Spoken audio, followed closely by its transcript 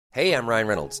Hey, I'm Ryan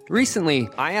Reynolds. Recently,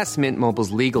 I asked Mint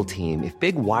Mobile's legal team if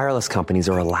big wireless companies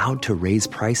are allowed to raise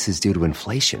prices due to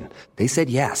inflation. They said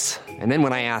yes. And then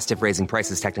when I asked if raising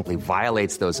prices technically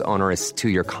violates those onerous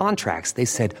two-year contracts, they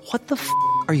said, "What the f***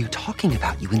 are you talking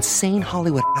about, you insane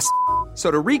Hollywood ass?" So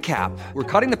to recap, we're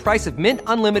cutting the price of Mint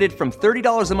Unlimited from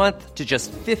 $30 a month to just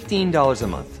 $15 a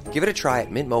month. Give it a try at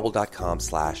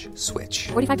mintmobile.com/switch.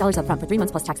 $45 up front for 3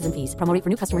 months plus taxes and fees. Promo rate for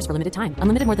new customers for limited time.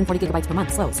 Unlimited more than 40 gigabytes per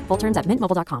month. Slows full terms at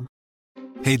mintmobile.com.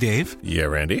 Hey, Dave. Yeah,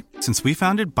 Randy. Since we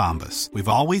founded Bombas, we've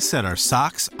always said our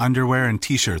socks, underwear, and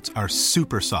T-shirts are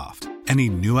super soft. Any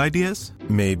new ideas?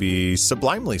 Maybe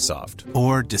sublimely soft.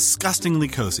 Or disgustingly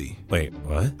cozy. Wait,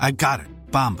 what? I got it.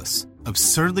 Bombas.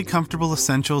 Absurdly comfortable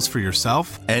essentials for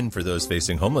yourself and for those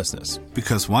facing homelessness.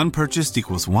 Because one purchased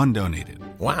equals one donated.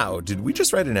 Wow, did we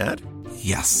just write an ad?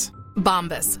 Yes.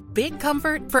 Bombas. Big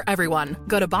comfort for everyone.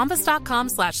 Go to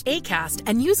bombas.com/ACAST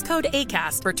and use code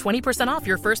ACAST for 20% off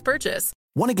your first purchase.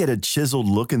 Want to get a chiseled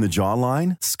look in the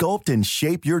jawline? Sculpt and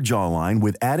shape your jawline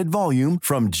with added volume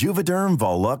from Juvederm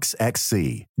Volux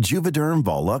XC. Juvederm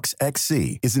Volux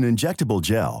XC is an injectable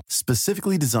gel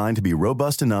specifically designed to be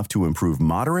robust enough to improve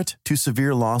moderate to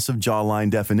severe loss of jawline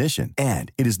definition.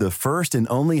 And it is the first and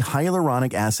only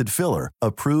hyaluronic acid filler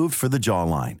approved for the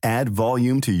jawline. Add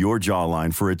volume to your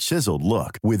jawline for a chiseled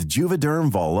look with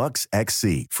Juvederm Volux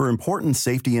XC. For important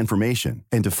safety information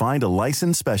and to find a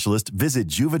licensed specialist, visit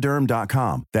juvederm.com.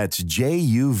 That's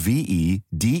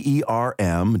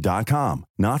JUVEDERM.com.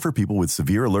 Not for people with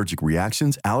severe allergic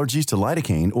reactions, allergies to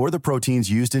lidocaine, or the proteins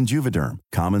used in Juvederm.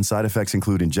 Common side effects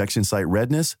include injection site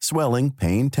redness, swelling,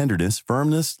 pain, tenderness,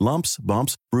 firmness, lumps,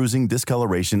 bumps, bruising,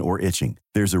 discoloration, or itching.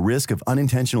 There's a risk of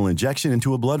unintentional injection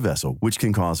into a blood vessel, which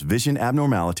can cause vision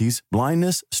abnormalities,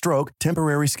 blindness, stroke,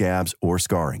 temporary scabs, or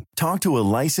scarring. Talk to a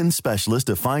licensed specialist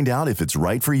to find out if it's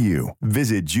right for you.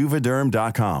 Visit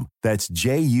Juvederm.com. That's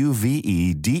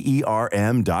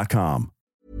JUVEDERM.com.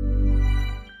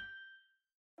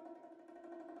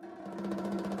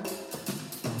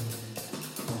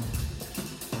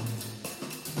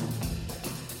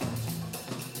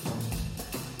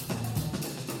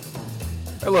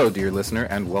 Hello, dear listener,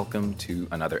 and welcome to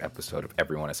another episode of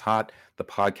Everyone is Hot, the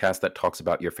podcast that talks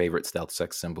about your favorite stealth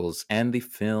sex symbols and the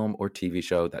film or TV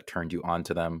show that turned you on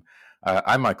to them.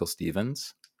 I'm Michael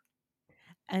Stevens.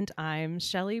 And I'm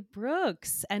Shelley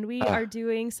Brooks, and we are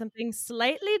doing something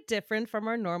slightly different from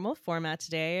our normal format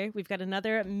today. We've got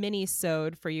another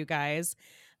mini-sode for you guys.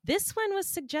 This one was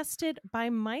suggested by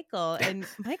Michael, and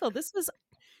Michael, this was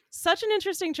such an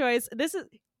interesting choice.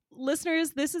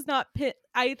 Listeners, this is not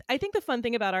I think the fun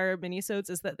thing about our minisodes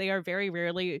is that they are very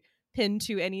rarely pinned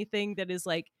to anything that is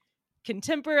like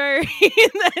contemporary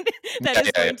that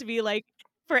is going to be like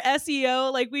for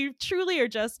SEO. Like, we truly are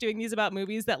just doing these about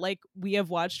movies that like we have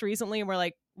watched recently and we're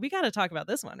like, we got to talk about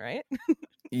this one, right?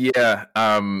 Yeah,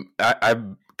 I'm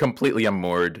completely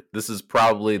unmoored. This is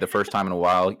probably the first time in a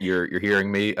while you're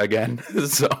hearing me again.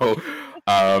 So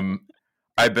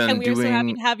I've been doing. So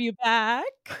happy to have you back.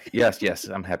 Yes,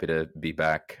 I'm happy to be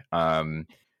back. And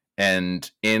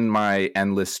in my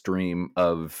endless stream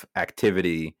of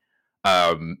activity,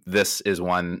 this is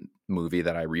one movie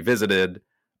that I revisited.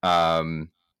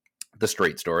 The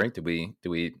Straight Story. Did we?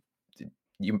 You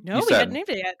we said, hadn't named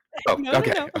it yet. Oh, no,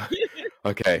 okay. No.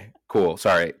 Okay, cool.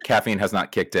 Sorry, caffeine has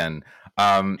not kicked in.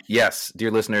 Yes,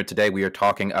 dear listener, today we are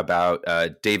talking about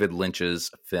David Lynch's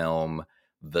film,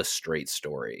 The Straight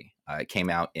Story. It came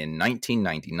out in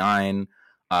 1999.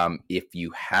 If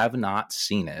you have not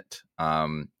seen it, I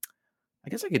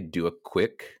guess I could do a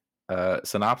quick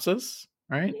synopsis,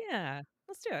 right? Yeah,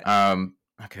 let's do it.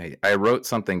 Okay, I wrote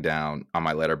something down on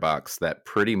my letterbox that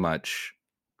pretty much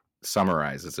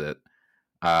summarizes it.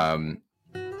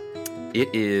 It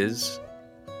is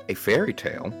a fairy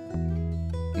tale.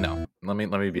 No, let me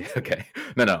be okay.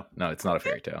 No, it's not a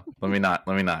fairy tale. Let me not.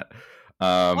 Well,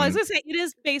 I was gonna say it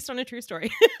is based on a true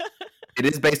story. It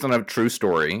is based on a true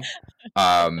story,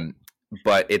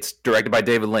 but it's directed by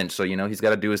David Lynch, so he's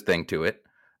got to do his thing to it.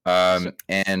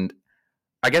 And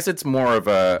I guess it's more of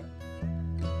a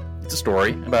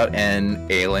story about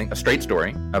a straight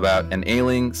story about an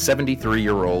ailing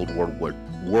 73-year-old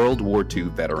World War II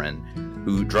veteran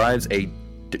who drives a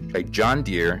John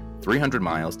Deere 300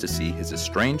 miles to see his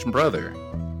estranged brother,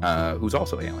 who's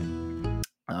also ailing.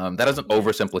 That is an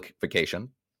oversimplification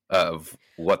of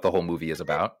what the whole movie is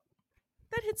about.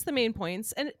 That hits the main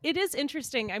points. And it is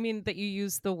interesting, I mean, that you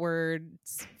use the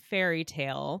words fairy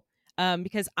tale,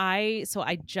 because I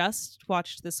just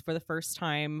watched this for the first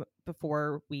time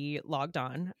before we logged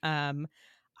on. I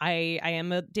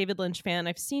am a David Lynch fan.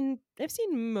 I've seen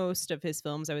most of his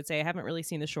films, I would say. I haven't really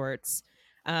seen the shorts.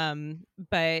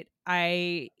 But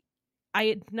I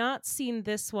had not seen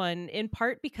this one, in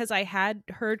part because I had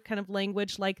heard kind of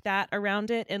language like that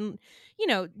around it. And, you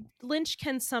know, Lynch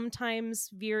can sometimes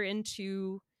veer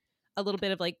into a little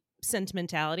bit of like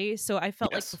sentimentality. So I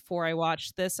felt like Yes. before I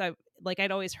watched this,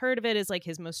 I'd always heard of it as like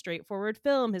his most straightforward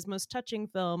film, his most touching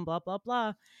film, blah, blah,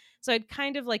 blah. So I'd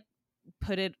kind of like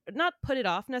not put it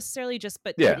off necessarily, just,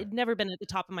 but Yeah. it'd never been at the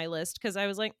top of my list because I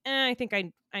was like, I think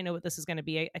I know what this is going to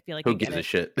be. I feel like Who I get gives a it.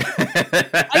 shit?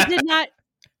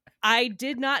 I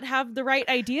did not have the right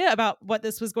idea about what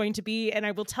this was going to be. And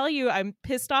I will tell you, I'm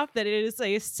pissed off that it is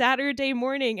a Saturday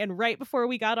morning. And right before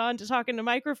we got on to talking to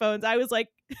microphones, I was like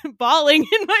bawling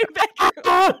in my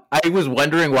bedroom. I was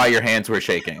wondering why your hands were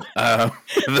shaking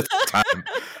this time.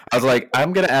 I was like,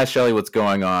 I'm going to ask Shelly what's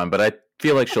going on, but I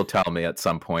feel like she'll tell me at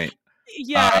some point.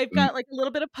 Yeah, I've got like a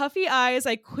little bit of puffy eyes.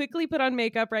 I quickly put on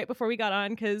makeup right before we got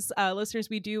on because listeners,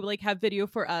 we do like have video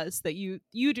for us that you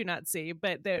do not see,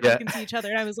 but that we can see each other.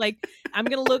 And I was like, I'm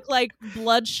gonna look like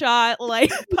bloodshot, like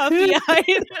puffy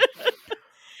eyed.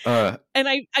 And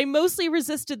I mostly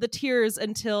resisted the tears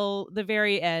until the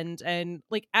very end. And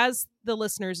like, as the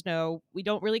listeners know, we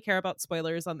don't really care about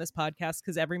spoilers on this podcast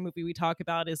because every movie we talk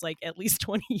about is like at least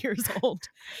 20 years old.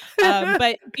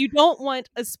 But if you don't want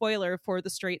a spoiler for The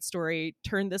Straight Story,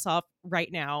 turn this off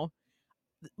right now.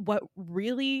 What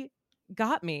really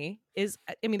got me is,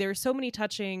 I mean, there are so many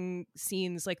touching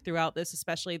scenes like throughout this,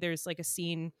 especially there's like a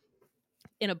scene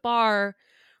in a bar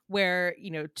where,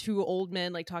 you know, two old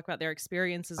men like talk about their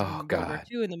experiences in World War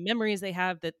II and the memories they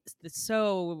have that's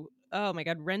so, oh my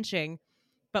God, wrenching.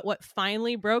 But what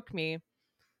finally broke me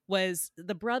was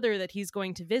the brother that he's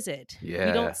going to visit. Yeah.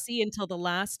 We don't see until the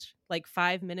last like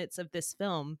 5 minutes of this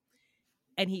film.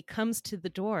 And he comes to the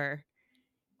door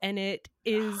and it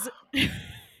is...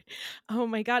 Oh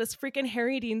my God, it's freaking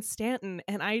Harry Dean Stanton.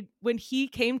 And when he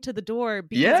came to the door,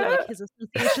 because of like his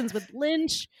associations with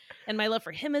Lynch and my love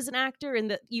for him as an actor, and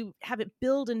that you have it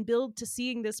build and build to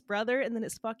seeing this brother, and then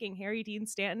it's fucking Harry Dean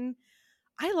Stanton,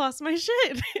 I lost my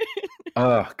shit.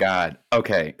 Oh God.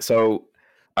 Okay. So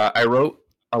I wrote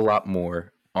a lot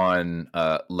more on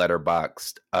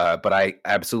Letterboxd, but I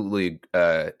absolutely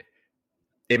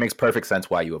it makes perfect sense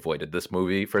why you avoided this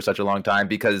movie for such a long time,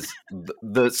 because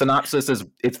the synopsis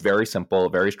it's very simple,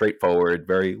 very straightforward,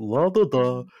 very la da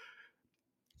da.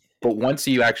 But once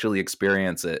you actually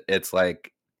experience it, it's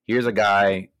like, here's a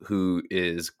guy who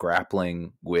is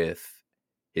grappling with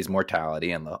his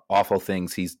mortality and the awful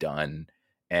things he's done,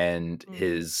 and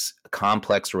his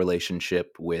complex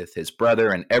relationship with his brother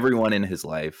and everyone in his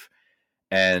life.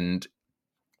 And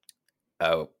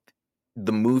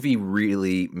the movie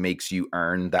really makes you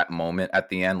earn that moment at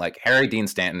the end. Like, Harry Dean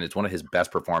Stanton is one of his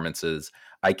best performances.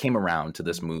 I came around to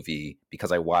this movie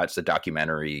because I watched a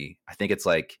documentary. I think it's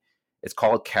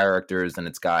called Characters, and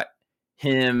it's got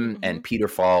him and Peter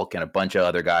Falk and a bunch of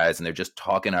other guys, and they're just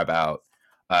talking about,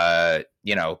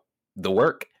 you know, the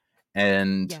work.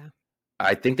 And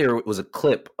I think there was a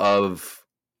clip of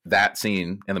that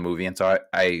scene in the movie. And so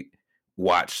I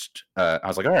watched, I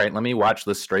was like, all right, let me watch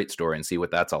this Straight Story and see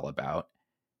what that's all about.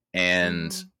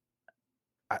 And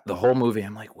the whole movie,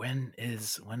 I'm like,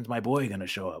 when's my boy gonna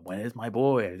show up? When is my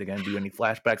boy? Are they gonna do any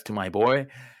flashbacks to my boy?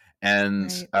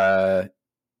 And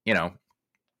you know,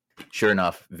 sure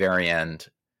enough, very end,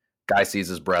 guy sees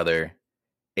his brother.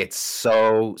 It's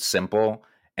so simple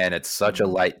and it's such a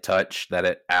light touch that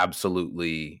it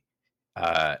absolutely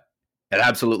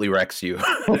wrecks you.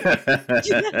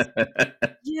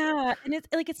 Yeah, and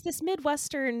it's this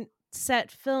Midwestern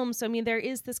set film, so I mean there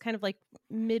is this kind of like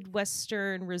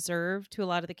Midwestern reserve to a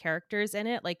lot of the characters in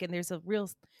it, like, and there's a real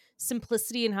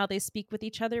simplicity in how they speak with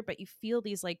each other, but you feel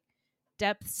these like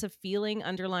depths of feeling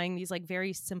underlying these like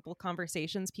very simple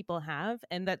conversations people have.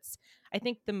 And that's, I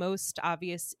think, the most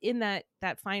obvious in that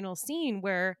final scene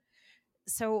where,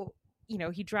 so, you know,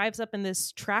 he drives up in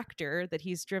this tractor that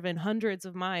he's driven hundreds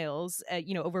of miles,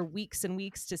 you know, over weeks and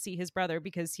weeks to see his brother,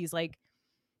 because he's like,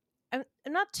 I'm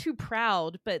not too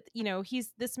proud, but, you know,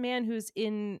 he's this man who's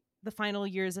in the final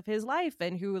years of his life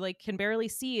and who like can barely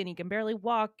see and he can barely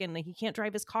walk and like he can't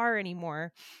drive his car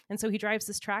anymore. And so he drives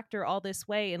this tractor all this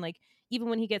way. And like, even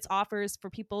when he gets offers for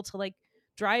people to like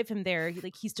drive him there,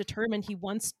 he's determined he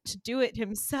wants to do it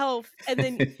himself. And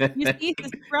then you see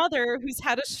his brother, who's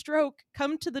had a stroke,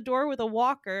 come to the door with a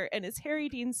walker, and it's Harry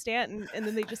Dean Stanton. And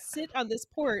then they just sit on this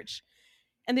porch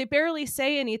and they barely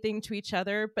say anything to each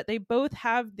other, but they both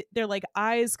have their like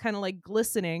eyes kind of like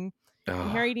glistening.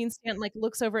 And Harry Dean Stanton like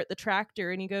looks over at the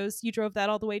tractor and he goes, "You drove that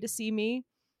all the way to see me?"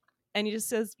 And he just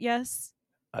says, "Yes,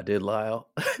 I did, Lyle."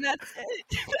 And that's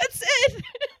it. That's it.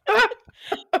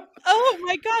 Oh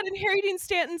my God! And Harry Dean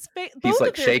Stanton's face, He's both like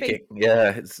of their shaking. faces.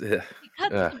 Yeah, it's He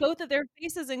cuts to both of their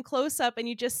faces in close up, and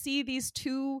you just see these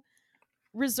two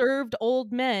reserved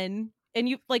old men. And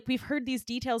we've heard these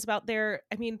details about their.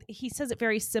 I mean, he says it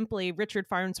very simply. Richard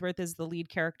Farnsworth is the lead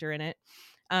character in it,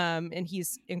 and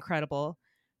he's incredible.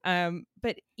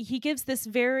 But he gives this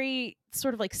very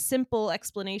sort of like simple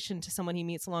explanation to someone he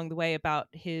meets along the way about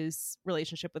his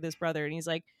relationship with his brother, and he's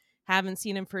like, haven't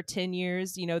seen him for 10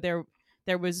 years.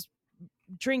 There was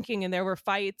drinking and there were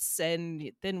fights,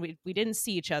 and then we didn't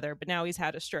see each other, but now he's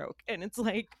had a stroke. And it's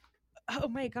like, oh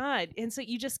my God. And so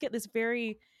you just get this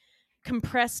very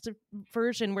compressed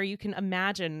version where you can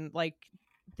imagine like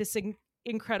this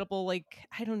incredible, like,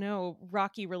 I don't know,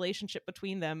 rocky relationship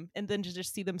between them, and then to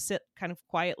just see them sit kind of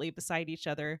quietly beside each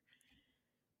other.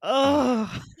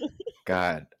 Oh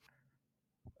God.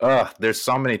 There's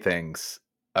so many things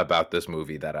about this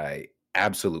movie that I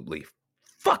absolutely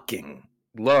fucking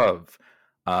love.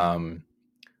 I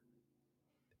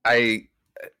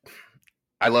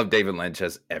love David Lynch,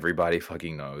 as everybody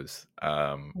fucking knows.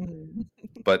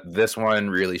 But this one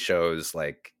really shows,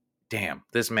 like, damn,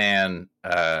 this man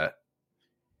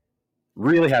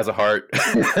really has a heart.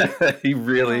 He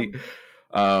really.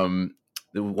 The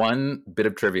one bit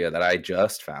of trivia that I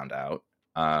just found out.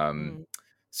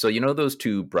 So you know those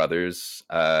two brothers?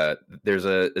 There's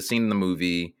a scene in the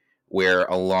movie where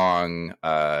along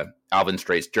Alvin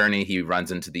Straight's journey, he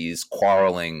runs into these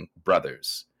quarreling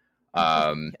brothers.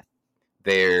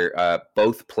 They're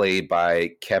both played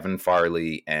by Kevin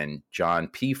Farley and John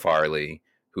P. Farley,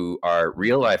 who are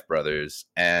real-life brothers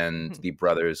and the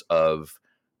brothers of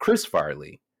Chris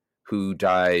Farley, who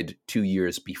died 2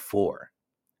 years before.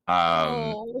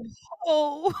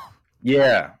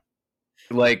 Yeah.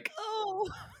 Like,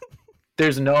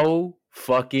 there's no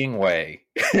fucking way.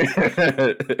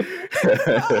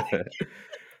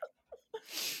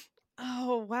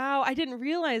 Oh wow, I didn't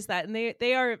realize that.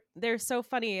 And they're so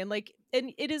funny. And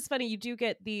it is funny, you do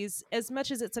get these, as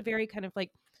much as it's a very kind of like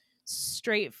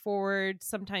straightforward,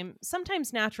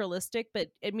 sometimes naturalistic, but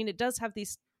I mean it does have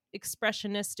these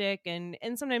expressionistic and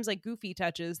sometimes like goofy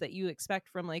touches that you expect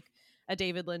from like a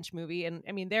David Lynch movie. And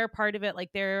I mean they're part of it.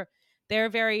 Like they're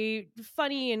very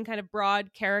funny and kind of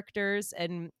broad characters.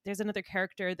 And there's another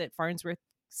character that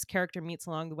Farnsworth's character meets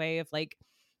along the way of like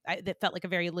that felt like a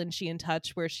very Lynchian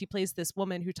touch, where she plays this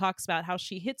woman who talks about how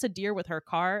she hits a deer with her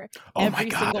car every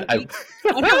single week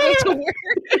on her way to work.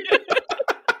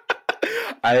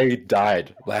 I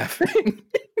died laughing.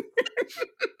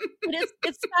 But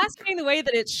it's fascinating the way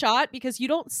that it's shot, because you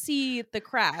don't see the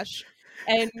crash.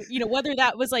 And, you know, whether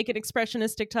that was like an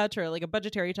expressionistic touch or like a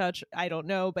budgetary touch, I don't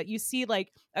know. But you see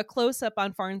like a close up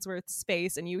on Farnsworth's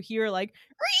face, and you hear like,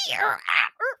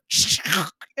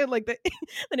 and like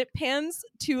then it pans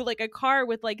to like a car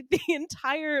with like the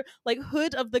entire like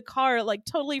hood of the car like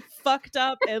totally fucked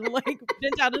up and like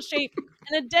bent out of shape,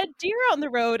 and a dead deer on the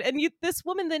road. And this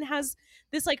woman then has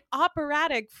this like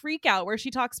operatic freak out where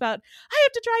she talks about, I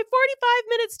have to drive 45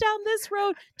 minutes down this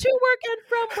road to work and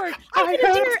from work. I hit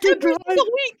a deer every single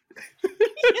week.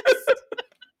 Yes.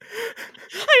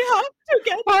 I have to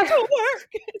get to work.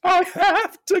 I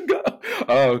have to go.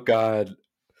 Oh God.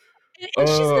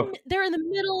 And they're in the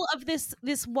middle of this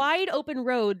wide open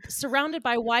road surrounded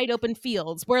by wide open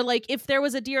fields where like if there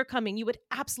was a deer coming, you would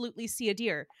absolutely see a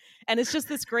deer. And it's just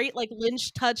this great like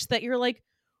Lynch touch that you're like,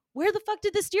 where the fuck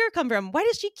did this deer come from? Why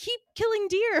does she keep killing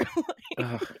deer?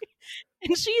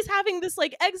 And she's having this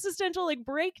like existential like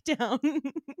breakdown.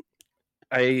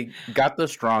 I got the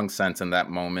strong sense in that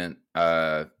moment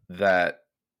that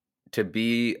to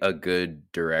be a good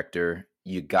director,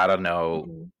 you gotta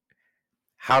know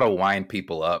how to wind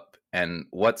people up and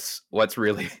what's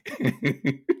really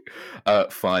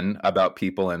fun about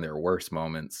people in their worst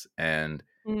moments. And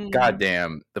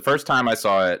goddamn, the first time I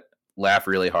saw it, laugh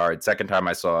really hard. Second time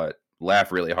I saw it,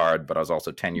 laugh really hard, but I was also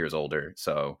 10 years older.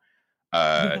 So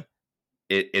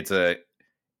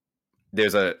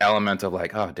there's a element of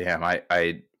like, oh damn,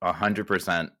 I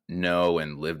 100% know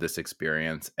and live this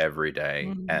experience every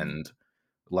day. And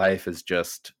life is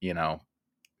just, you know,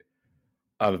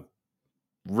 a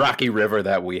rocky river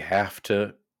that we have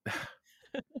to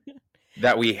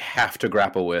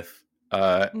grapple with.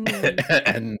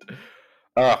 And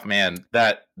oh man,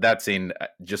 that scene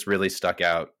just really stuck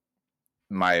out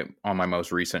on my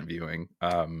most recent viewing.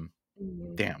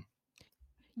 Damn.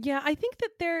 Yeah, I think that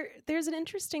there's an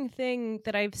interesting thing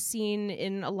that I've seen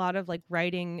in a lot of like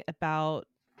writing about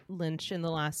Lynch in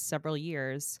the last several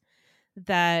years,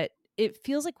 that it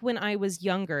feels like when I was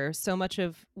younger, so much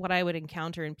of what I would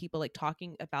encounter in people like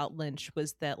talking about Lynch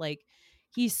was that like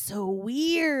he's so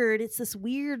weird. It's this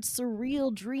weird,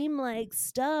 surreal, dreamlike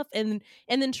stuff. And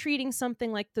then treating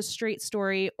something like The Straight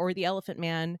Story or The Elephant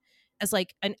Man as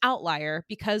like an outlier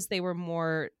because they were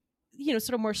more,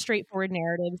 sort of more straightforward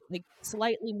narratives, like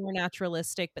slightly more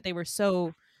naturalistic, but they were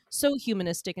so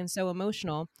humanistic and so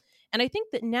emotional. And I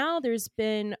think that now there's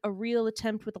been a real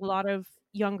attempt with a lot of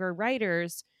younger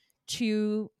writers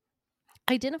to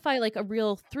identify like a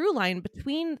real through line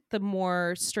between the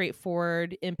more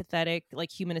straightforward, empathetic,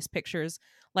 like humanist pictures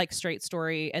like Straight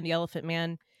Story and The Elephant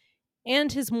Man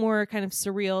and his more kind of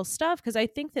surreal stuff. Because I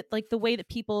think that like the way that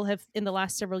people have in the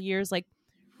last several years like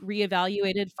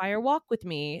reevaluated Fire Walk with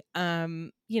Me,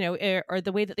 or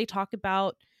the way that they talk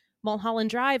about Mulholland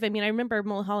Drive. I mean, I remember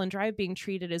Mulholland Drive being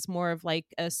treated as more of like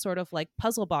a sort of like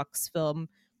puzzle box film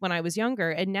when I was younger,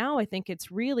 and now I think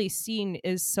it's really seen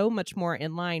as so much more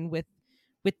in line with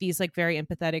these like very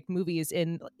empathetic movies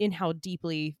in how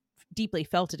deeply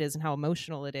felt it is and how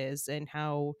emotional it is and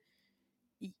how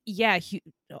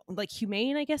like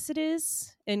humane, I guess it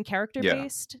is, and character Yeah.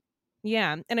 based.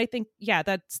 Yeah. And I think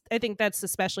that's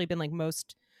especially been like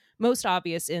most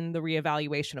obvious in the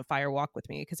reevaluation of Fire Walk with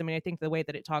Me, because I mean I think the way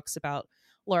that it talks about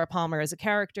Laura Palmer as a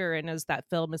character and as that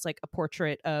film is like a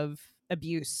portrait of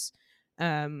abuse,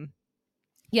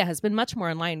 has been much more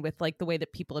in line with like the way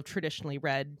that people have traditionally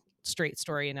read Straight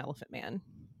Story and Elephant Man.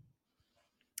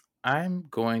 I'm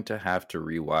going to have to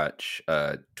rewatch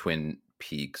Twin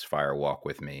Peaks Fire Walk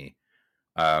with Me.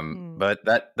 But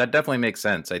that definitely makes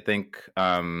sense. I think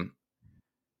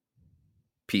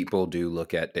people do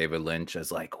look at David Lynch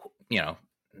as like,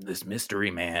 this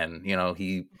mystery man.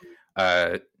 He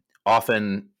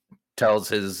often tells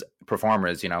his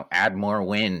performers, add more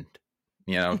wind,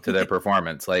 to their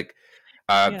performance. Like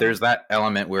there's that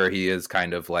element where he is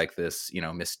kind of like this,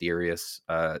 mysterious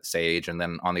sage. And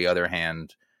then on the other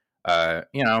hand,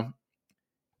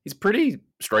 he's pretty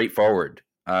straightforward.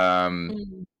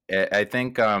 I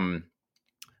think I'm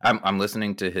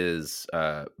listening to his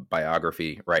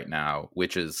biography right now,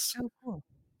 which is cool.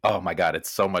 Oh my god,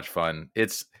 it's so much fun.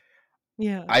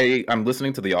 Yeah. I'm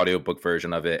listening to the audiobook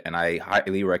version of it, and I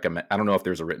highly recommend. I don't know if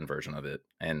there's a written version of it,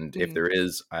 and if there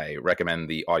is, I recommend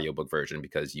the audiobook version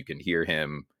because you can hear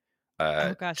him.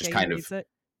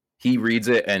 He reads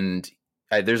it, and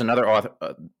there's another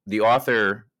author. The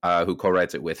author who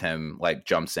co-writes it with him like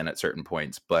jumps in at certain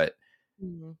points, but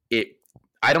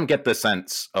I don't get the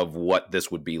sense of what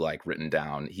this would be like written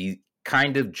down. He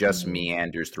kind of just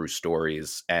meanders through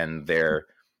stories, and they're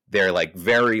like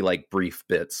very like brief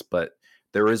bits, but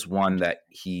there is one that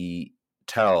he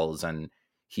tells, and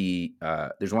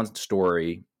there's one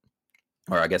story,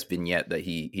 or I guess vignette that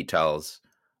he tells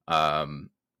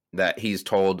that he's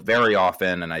told very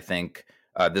often, and I think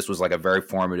this was like a very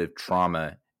formative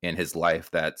trauma in his life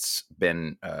that's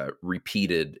been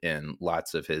repeated in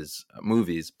lots of his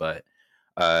movies. But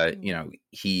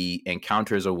he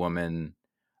encounters a woman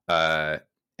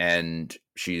and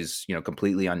she's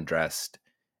completely undressed,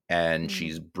 and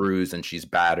she's bruised and she's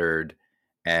battered,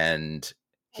 and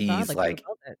he's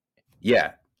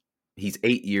he's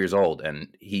 8 years old, and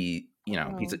he's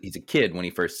a kid when he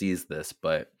first sees this,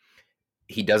 but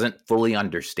he doesn't fully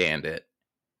understand it,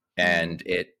 and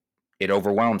it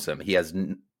overwhelms him.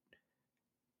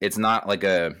 It's not like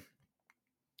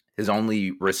his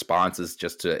only response is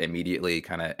just to immediately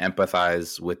kind of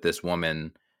empathize with this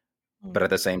woman, but at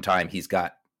the same time he's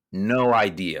got no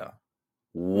idea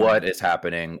what is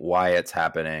happening, why it's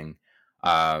happening.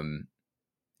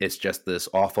 It's just this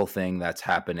awful thing that's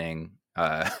happening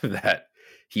that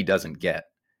he doesn't get.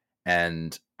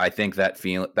 And I think that's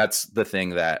the thing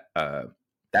that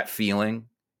that feeling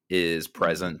is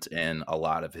present in a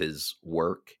lot of his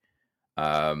work.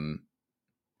 And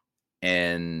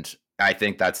I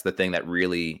think that's the thing that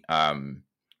really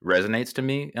resonates to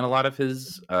me in a lot of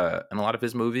his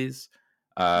movies.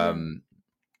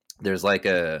 There's like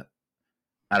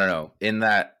I don't know, in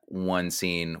that one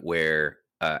scene where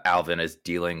Alvin is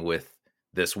dealing with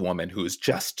this woman who's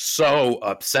just so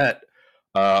upset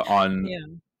on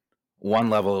one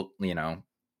level,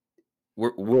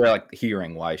 we're like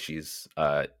hearing why she's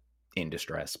in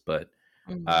distress, but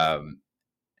I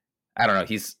don't know.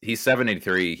 He's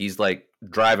 73. He's like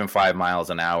driving 5 miles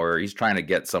an hour. He's trying to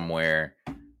get somewhere.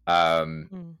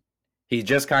 He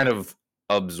just kind of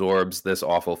absorbs this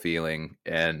awful feeling,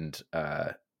 and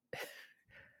I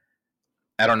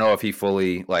don't know if he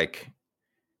fully like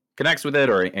connects with it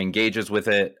or engages with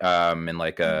it. And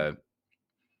like there's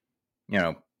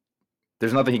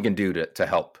nothing he can do to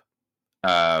help.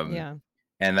 And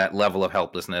that level of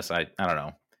helplessness, I don't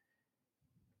know.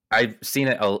 I've seen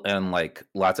it in like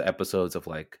lots of episodes of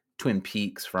like Twin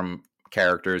Peaks from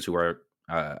characters who are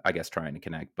I guess trying to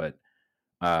connect, but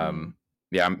Mm.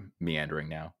 yeah, I'm meandering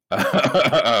now.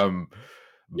 No,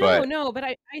 But no, but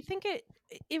I think it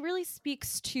really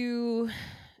speaks to.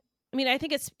 I mean, I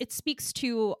think it speaks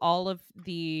to all of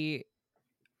the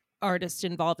artists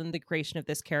involved in the creation of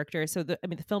this character. So the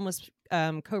film was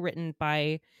co-written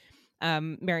by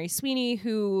Mary Sweeney,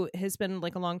 who has been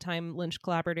like a long time Lynch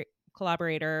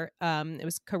collaborator. It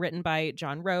was co-written by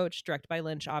John Roach, directed by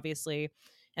Lynch, obviously,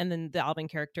 and then the Alvin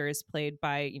character is played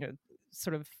by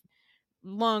sort of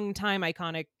long time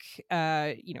iconic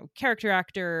character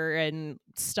actor and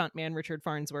stuntman Richard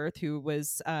Farnsworth, who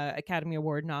was Academy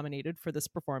Award nominated for this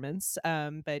performance,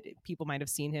 but people might have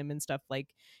seen him in stuff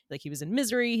like he was in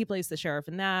Misery. He plays the sheriff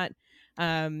in that.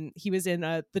 He was in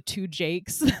the Two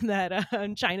Jakes,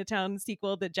 that Chinatown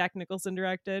sequel that Jack Nicholson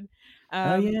directed.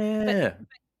 oh But yeah,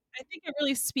 I think it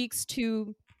really speaks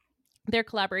to their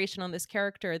collaboration on this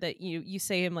character, that you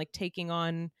say him like taking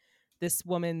on this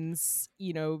woman's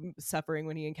suffering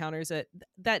when he encounters it.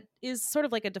 That is sort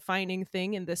of like a defining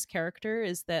thing in this character,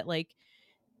 is that like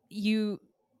you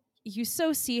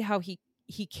so see how he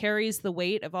carries the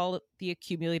weight of all the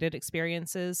accumulated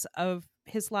experiences of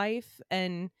his life.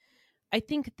 And I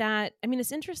think that, I mean,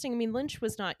 it's interesting. I mean, Lynch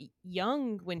was not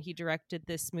young when he directed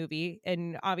this movie,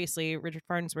 and obviously Richard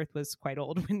Farnsworth was quite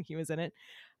old when he was in it.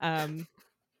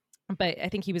 But I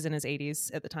think he was in his 80s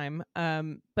at the time.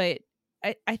 But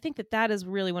I think that is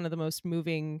really one of the most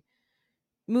moving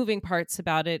parts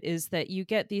about it, is that you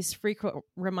get these frequent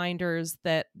reminders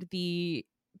that the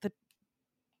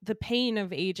pain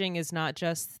of aging is not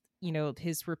just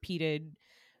his repeated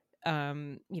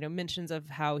mentions of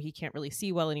how he can't really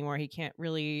see well anymore, he can't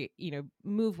really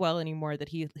move well anymore, that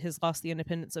he has lost the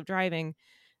independence of driving,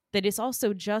 that it's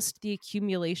also just the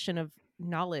accumulation of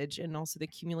knowledge and also the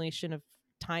accumulation of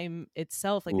time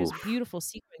itself. Like there's a oof, beautiful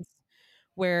sequence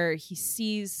where he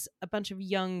sees a bunch of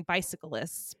young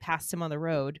bicyclists pass him on the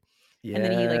road, and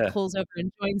then he like yeah, pulls over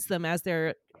and joins them as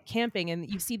they're camping, and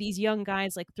you see these young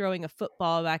guys like throwing a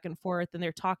football back and forth, and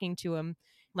they're talking to him,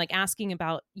 like asking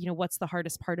about what's the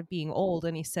hardest part of being old,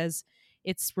 and he says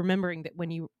it's remembering that when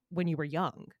you were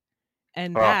young.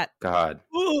 And oh that god,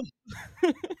 ooh,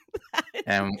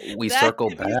 and we that circle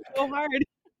hit me back. so hard.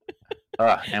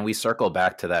 And we circle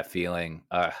back to that feeling,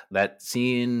 that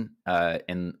scene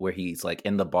in where he's like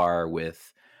in the bar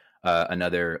with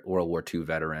another World War II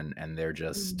veteran, and they're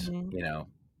just Mhm.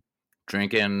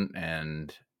 drinking,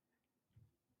 and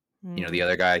the Mm.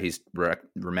 other guy, he's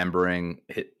remembering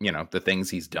the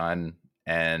things he's done,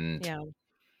 and Yeah.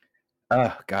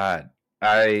 oh god,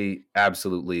 I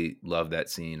absolutely love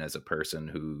that scene as a person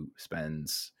who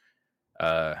spends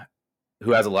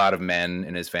who has a lot of men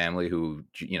in his family who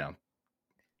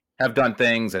have done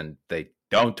things and they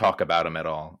don't talk about them at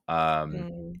all.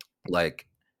 Mm. Like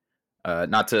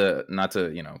not to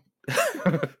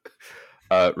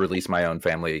release my own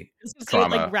family This was say like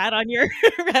trauma rat on your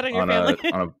rat on your on family.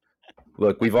 a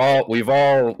look. We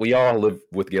all live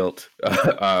with guilt.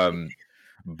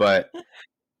 But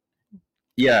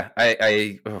yeah,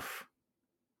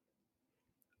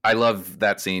 I love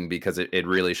that scene because it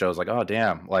really shows like, oh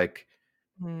damn, like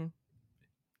Mm.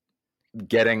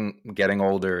 getting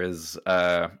older is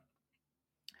I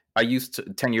used to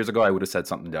 10 years ago I would have said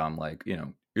something dumb like,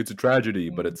 it's a tragedy,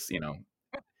 but Mm.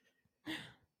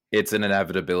 it's an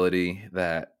inevitability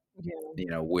that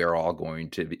Yeah. we're all going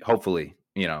to be, hopefully,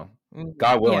 Mm.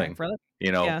 God Yeah, willing, for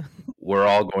you know, yeah. we're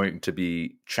all going to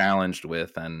be challenged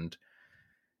with, and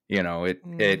it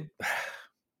Mm.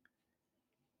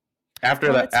 after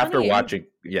Well, and that, it's after funny. watching,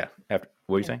 yeah, after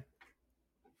what are you Yeah. saying?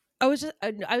 I was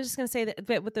just gonna say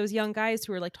that with those young guys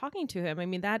who were like talking to him, I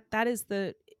mean that is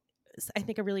I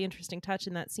think a really interesting touch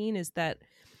in that scene, is that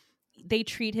they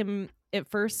treat him at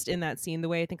first in that scene the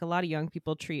way I think a lot of young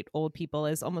people treat old people,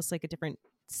 as almost like a different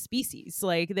species,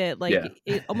 like that, Yeah. like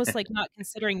it almost like not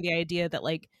considering the idea that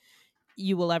like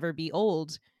you will ever be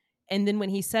old. And then when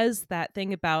he says that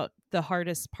thing about the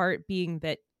hardest part being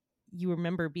that you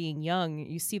remember being young,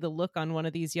 you see the look on one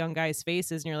of these young guys'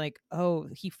 faces, and you're like, oh,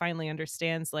 he finally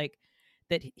understands like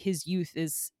that his youth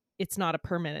is, it's not a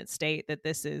permanent state, that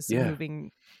this is Yeah.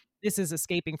 moving, this is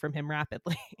escaping from him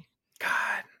rapidly.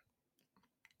 God.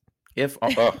 If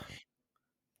oh,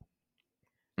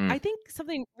 I mm, think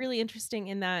something really interesting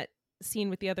in that scene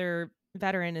with the other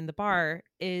veteran in the bar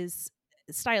is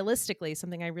stylistically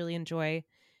something I really enjoy.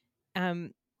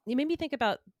 You made me think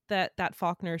about that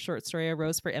Faulkner short story, A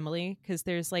Rose for Emily, because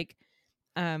there's like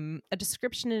a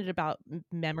description in it about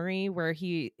memory, where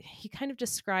he kind of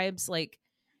describes like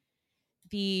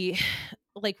the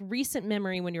like recent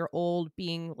memory when you're old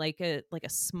being like a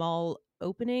small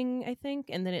opening, I think,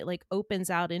 and then it like opens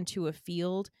out into a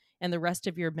field, and the rest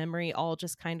of your memory all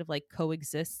just kind of like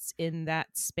coexists in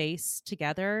that space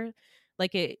together.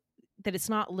 Like that it's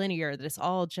not linear, that it's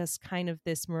all just kind of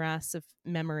this morass of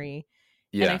memory.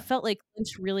 And I Yeah. felt like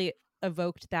Lynch really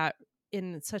evoked that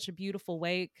in such a beautiful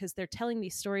way, because they're telling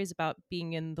these stories about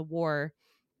being in the war,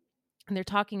 and they're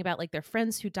talking about like their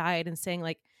friends who died and saying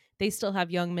like they still have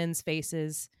young men's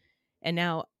faces, and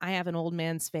now I have an old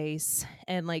man's face.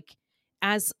 And like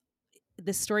as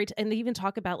this story and they even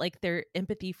talk about like their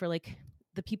empathy for like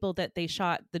the people that they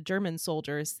shot, the German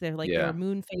soldiers. They're like they were Yeah.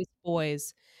 moon-faced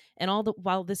boys. And all the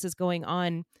while this is going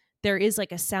on, there is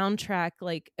like a soundtrack,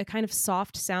 like a kind of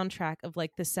soft soundtrack of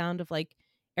like the sound of like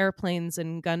airplanes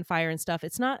and gunfire and stuff.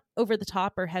 It's not over the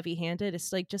top or heavy-handed.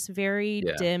 It's like just very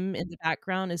Yeah. dim in the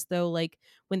background, as though like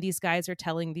when these guys are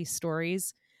telling these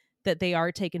stories that they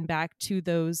are taken back to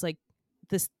those like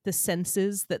the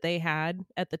senses that they had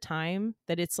at the time,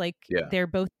 that it's like Yeah. they're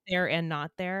both there and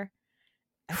not there.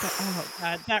 I thought, oh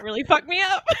god, that really fucked me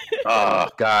up. Oh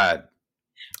God.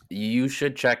 You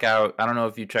should check out, I don't know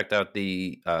if you checked out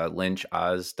the Lynch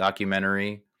Oz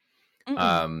documentary.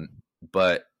 Mm-mm.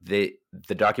 But the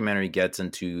documentary gets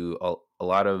into a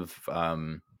lot of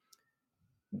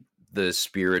the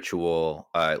spiritual,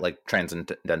 like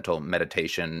transcendental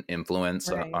meditation influence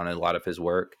Right. on a lot of his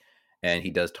work, and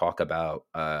he does talk about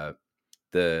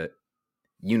the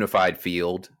unified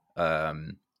field,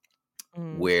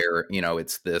 where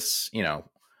it's this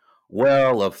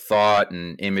well of thought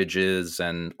and images,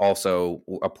 and also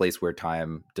a place where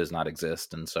time does not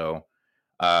exist, and so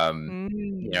you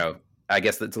Mm. know I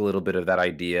guess that's a little bit of that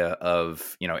idea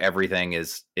of everything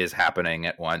is happening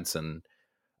at once, and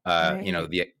Right.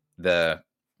 the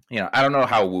I don't know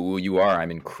how woo woo you are.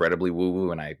 I'm incredibly woo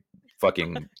woo, and I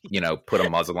fucking put a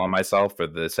muzzle on myself for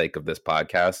the sake of this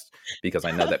podcast, because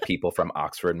I know that people from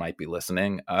Oxford might be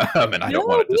listening, and I No, don't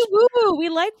want to we just. woo. We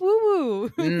like woo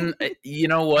woo. You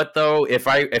know what though? If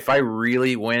I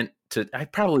really went to, I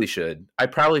probably should.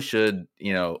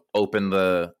 Open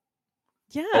the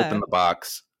Yeah.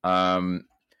 box.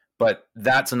 But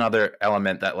that's another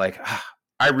element that like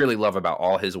I really love about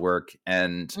all his work,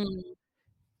 and Mm.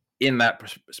 in that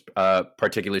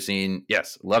particular scene,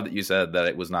 yes, love that you said that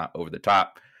it was not over the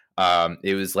top.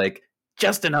 It was like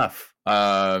just enough.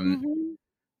 Mhm.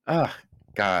 Oh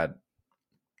God.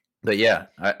 But yeah,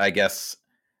 I guess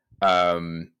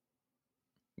there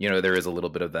is a little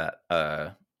bit of that.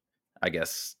 I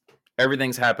guess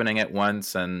everything's happening at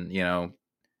once, and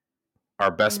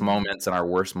our best Mm. moments and our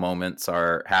worst moments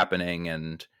are happening,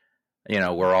 and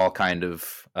we're all kind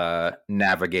of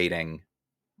navigating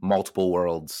multiple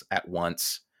worlds at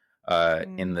once in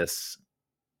Mm. this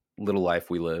little life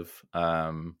we live.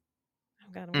 Oh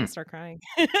god, I'm gonna start crying.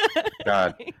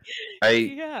 God, I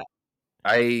Yeah.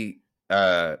 I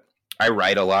uh I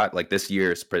write a lot. Like this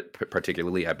year,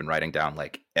 particularly, I've been writing down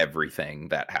like everything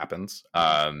that happens.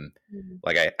 Mm.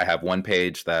 Like I have one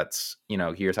page that's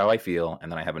here's how I feel,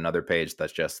 and then I have another page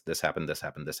that's just this happened, this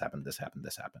happened, this happened, this happened,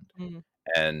 this happened, Mm.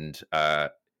 and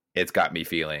it's got me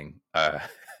feeling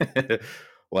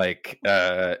like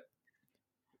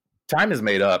time is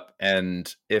made up,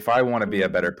 and if I want to be a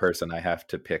better Mm. person, I have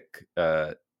to pick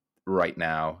right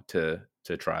now to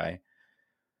try.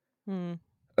 Mm.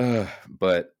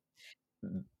 But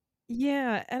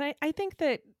Yeah, and I think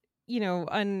that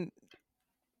on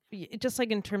just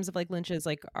like in terms of like Lynch's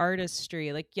like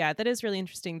artistry, like yeah, that is really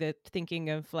interesting. That thinking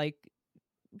of like,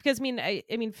 because I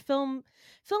mean film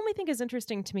I think is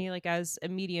interesting to me like as a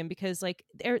medium, because like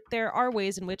there are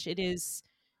ways in which it is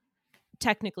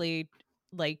technically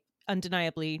like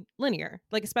undeniably linear,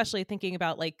 like especially thinking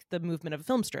about like the movement of a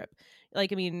film strip.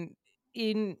 Like I mean,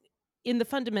 in the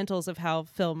fundamentals of how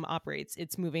film operates,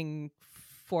 it's moving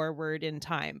forward in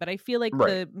time, but I feel like right,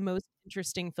 the most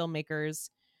interesting filmmakers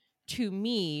to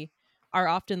me are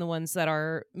often the ones that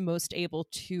are most able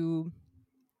to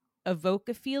evoke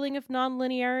a feeling of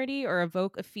nonlinearity, or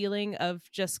evoke a feeling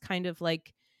of just kind of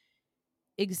like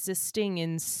existing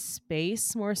in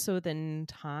space more so than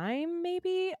time.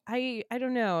 Maybe I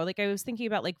don't know, like I was thinking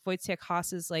about like Wojciech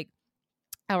Haas's like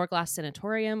Hourglass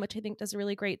Sanatorium, which I think does a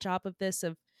really great job of this.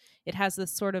 Of it has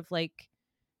this sort of like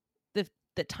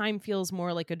the time feels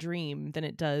more like a dream than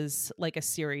it does like a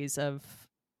series of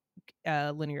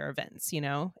linear events,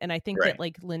 and I think that right.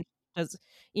 like Lynch does,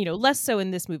 less so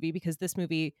in this movie, because this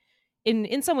movie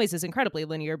in some ways is incredibly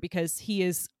linear, because he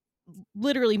is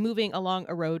literally moving along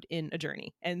a road in a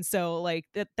journey, and so like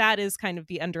that is kind of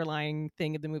the underlying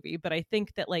thing of the movie. But I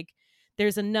think that like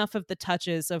there's enough of the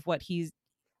touches of what he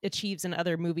achieves in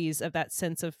other movies, of that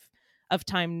sense of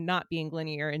time not being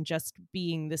linear and just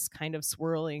being this kind of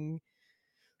swirling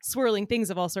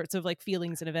things of all sorts of like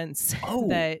feelings and events Oh,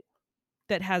 that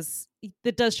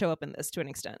that does show up in this to an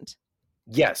extent.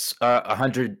 Yes,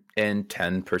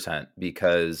 110%,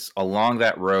 because along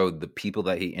that road, the people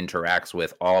that he interacts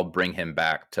with all bring him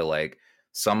back to like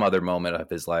some other moment of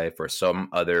his life or some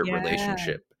other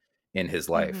relationship in his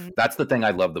life. That's the thing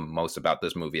I love the most about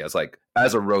this movie as a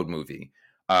road movie.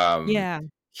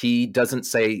 He doesn't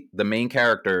say, the main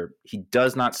character, he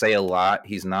does not say a lot.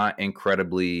 He's not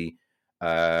incredibly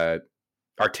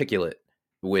articulate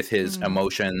with his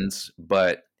emotions,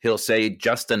 but he'll say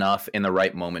just enough in the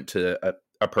right moment to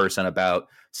a person about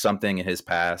something in his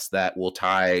past that will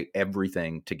tie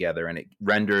everything together, and it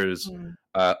renders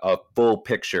a full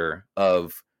picture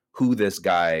of who this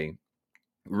guy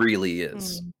really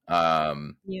is.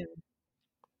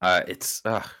 It's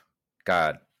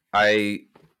God. I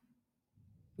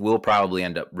will probably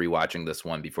end up rewatching this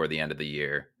one before the end of the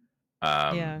year,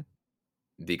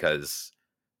 because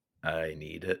I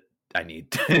need it. I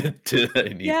need to.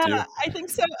 I think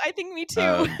so. I think me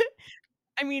too.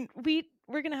 I mean,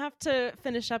 we're gonna have to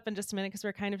finish up in just a minute because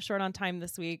we're kind of short on time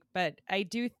this week. But I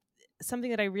do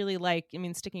something that I really like. I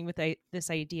mean, sticking with this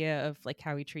idea of like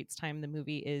how he treats time in the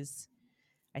movie is,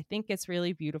 I think it's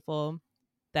really beautiful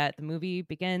that the movie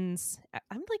begins.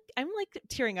 I'm like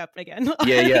tearing up again.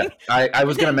 Yeah. I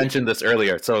was gonna mention this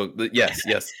earlier. So yes,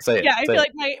 say it. Yeah, I feel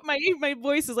like my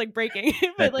voice is like breaking.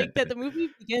 But like that the movie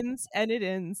begins and it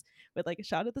ends with like a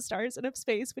shot of the stars and of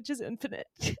space, which is infinite.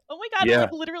 Oh my God, I'm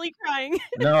like literally crying.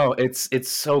 No, it's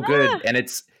so good. And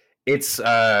it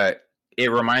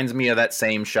reminds me of that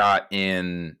same shot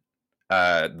in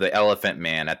The Elephant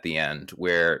Man at the end,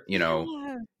 where,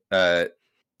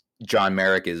 John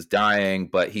Merrick is dying,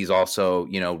 but he's also,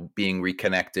 being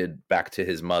reconnected back to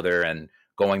his mother and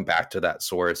going back to that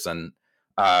source. And,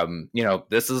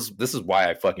 this is why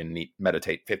I fucking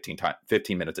meditate 15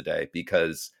 minutes a day,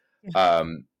 because, I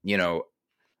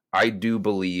do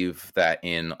believe that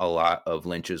in a lot of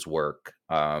Lynch's work,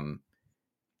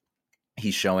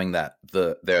 he's showing that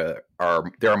there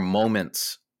are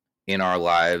moments in our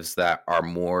lives that are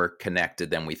more connected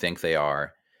than we think they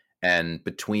are. And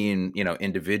between,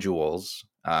 individuals,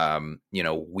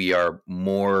 we are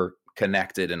more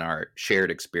connected in our shared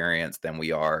experience than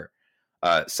we are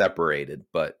separated.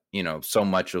 But, so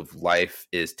much of life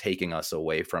is taking us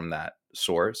away from that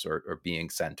source or being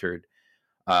centered.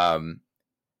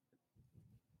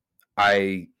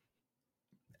 I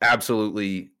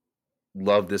absolutely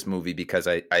love this movie because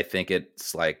I think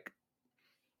it's like,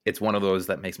 it's one of those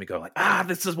that makes me go like,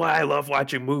 this is why I love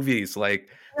watching movies. Like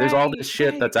there's all this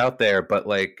shit that's out there, but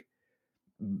like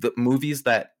the movies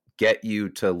that get you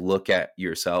to look at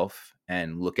yourself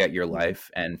and look at your life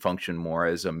and function more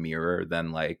as a mirror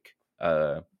than like,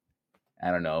 I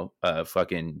don't know,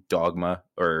 fucking dogma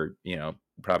or,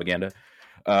 propaganda.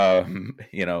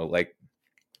 Like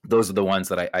those are the ones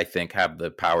that I think have the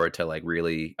power to like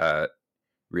really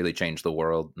change the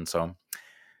world. And so,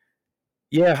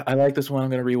 yeah, I like this one. I'm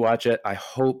going to rewatch it. I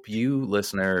hope you,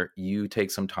 listener, you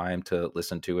take some time to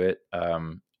listen to it.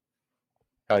 How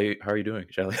are you doing,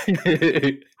 Shelley? I'm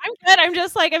good.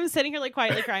 I'm sitting here like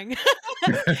quietly crying.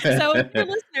 So for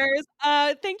listeners,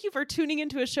 thank you for tuning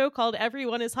into a show called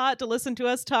Everyone is Hot to listen to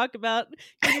us talk about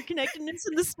interconnectedness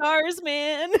in the stars,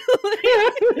 man.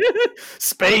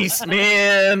 Space,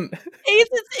 man. Space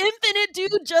is infinite,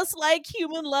 dude, just like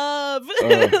human love.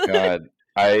 Oh, God.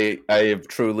 I have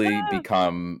truly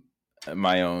become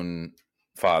my own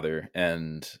father,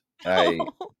 and I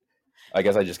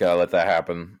guess I just gotta let that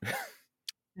happen.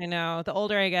 I know. The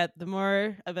older I get, the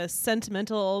more of a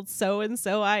sentimental old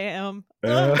so-and-so I am.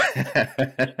 Well,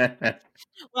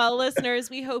 listeners,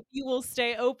 we hope you will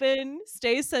stay open,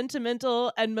 stay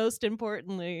sentimental, and most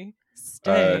importantly,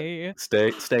 stay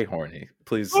horny.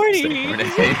 Please horny. Stay horny.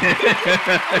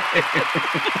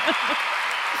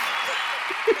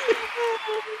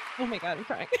 Oh my God, I'm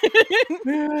crying.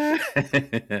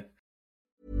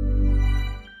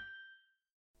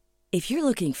 If you're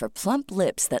looking for plump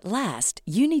lips that last,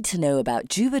 you need to know about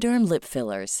Juvederm lip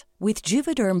fillers. With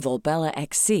Juvederm Volbella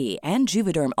XC and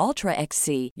Juvederm Ultra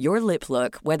XC, your lip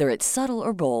look, whether it's subtle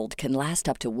or bold, can last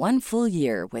up to 1 full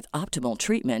year with optimal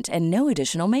treatment and no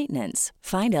additional maintenance.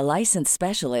 Find a licensed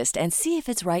specialist and see if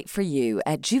it's right for you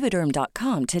at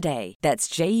Juvederm.com today. That's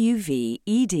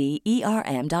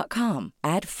JUVEDERM.com.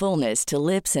 Add fullness to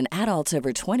lips in adults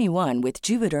over 21 with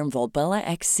Juvederm Volbella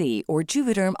XC or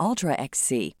Juvederm Ultra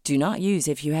XC. Do not use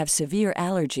if you have severe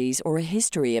allergies or a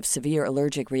history of severe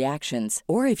allergic reactions,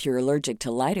 or if you're you're allergic to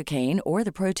lidocaine or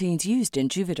the proteins used in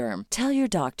Juvederm. Tell your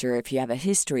doctor if you have a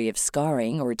history of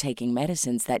scarring or taking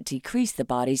medicines that decrease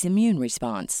the body's immune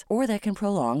response or that can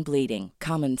prolong bleeding.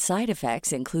 Common side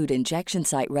effects include injection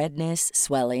site redness,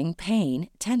 swelling, pain,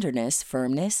 tenderness,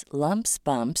 firmness, lumps,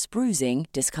 bumps, bruising,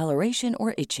 discoloration,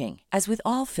 or itching. As with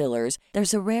all fillers,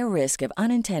 there's a rare risk of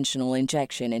unintentional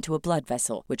injection into a blood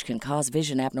vessel, which can cause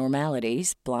vision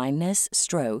abnormalities, blindness,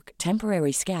 stroke,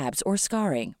 temporary scabs, or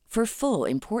scarring. For full,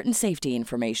 important safety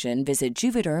information, visit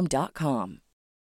Juvederm.com.